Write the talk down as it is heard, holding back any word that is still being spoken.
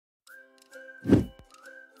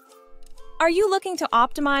Are you looking to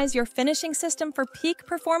optimize your finishing system for peak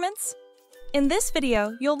performance? In this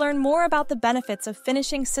video, you'll learn more about the benefits of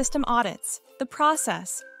finishing system audits, the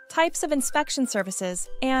process, types of inspection services,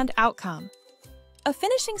 and outcome. A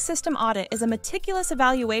finishing system audit is a meticulous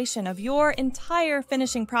evaluation of your entire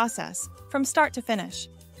finishing process, from start to finish.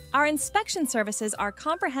 Our inspection services are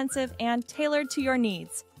comprehensive and tailored to your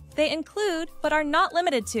needs. They include, but are not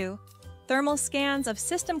limited to, thermal scans of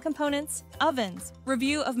system components, ovens,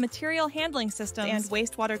 review of material handling systems and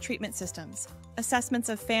wastewater treatment systems, assessments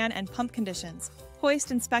of fan and pump conditions,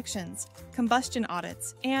 hoist inspections, combustion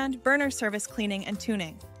audits, and burner service cleaning and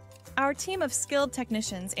tuning. Our team of skilled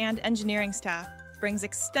technicians and engineering staff brings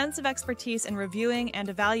extensive expertise in reviewing and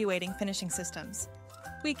evaluating finishing systems.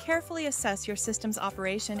 We carefully assess your system's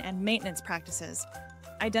operation and maintenance practices,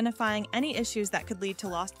 identifying any issues that could lead to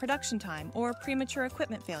lost production time or premature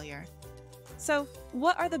equipment failure. So,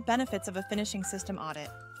 what are the benefits of a finishing system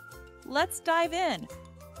audit? Let's dive in.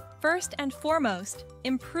 First and foremost,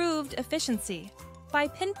 improved efficiency. By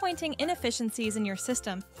pinpointing inefficiencies in your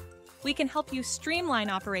system, we can help you streamline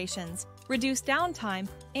operations, reduce downtime,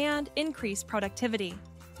 and increase productivity.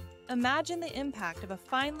 Imagine the impact of a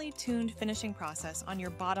finely tuned finishing process on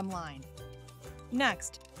your bottom line.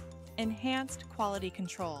 Next, enhanced quality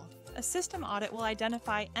control. A system audit will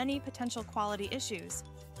identify any potential quality issues,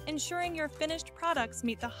 ensuring your finished products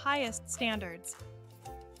meet the highest standards.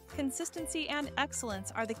 Consistency and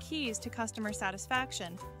excellence are the keys to customer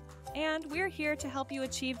satisfaction, and we're here to help you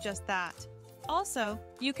achieve just that. Also,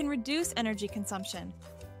 you can reduce energy consumption,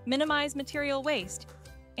 minimize material waste,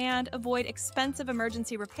 and avoid expensive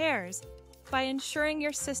emergency repairs by ensuring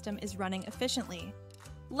your system is running efficiently.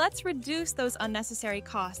 Let's reduce those unnecessary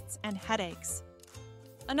costs and headaches.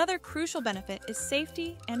 Another crucial benefit is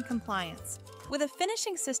safety and compliance. With a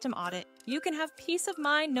finishing system audit, you can have peace of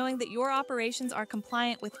mind knowing that your operations are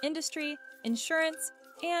compliant with industry, insurance,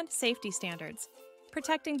 and safety standards,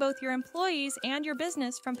 protecting both your employees and your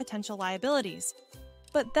business from potential liabilities.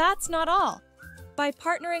 But that's not all. By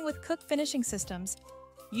partnering with KOCH Finishing Systems,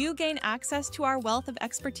 you gain access to our wealth of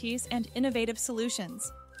expertise and innovative solutions.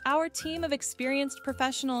 Our team of experienced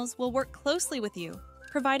professionals will work closely with you,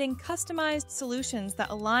 providing customized solutions that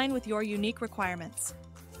align with your unique requirements.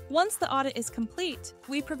 Once the audit is complete,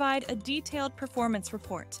 we provide a detailed performance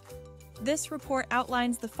report. This report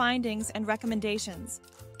outlines the findings and recommendations,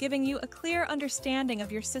 giving you a clear understanding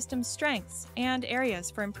of your system's strengths and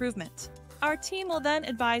areas for improvement. Our team will then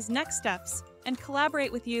advise next steps and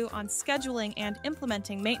collaborate with you on scheduling and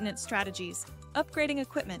implementing maintenance strategies, upgrading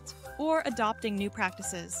equipment, or adopting new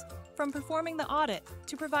practices. From performing the audit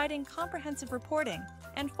to providing comprehensive reporting,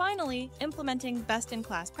 and finally, implementing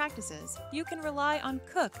best-in-class practices, you can rely on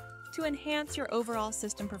KOCH to enhance your overall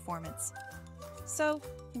system performance. So,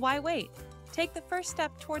 why wait? Take the first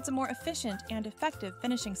step towards a more efficient and effective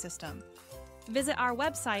finishing system. Visit our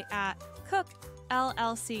website at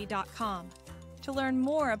kochllc.com to learn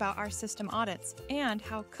more about our system audits and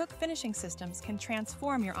how KOCH Finishing Systems can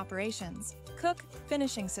transform your operations. KOCH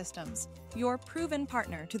Finishing Systems, your proven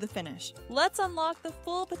partner to the finish. Let's unlock the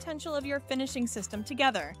full potential of your finishing system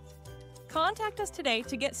together. Contact us today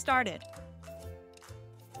to get started.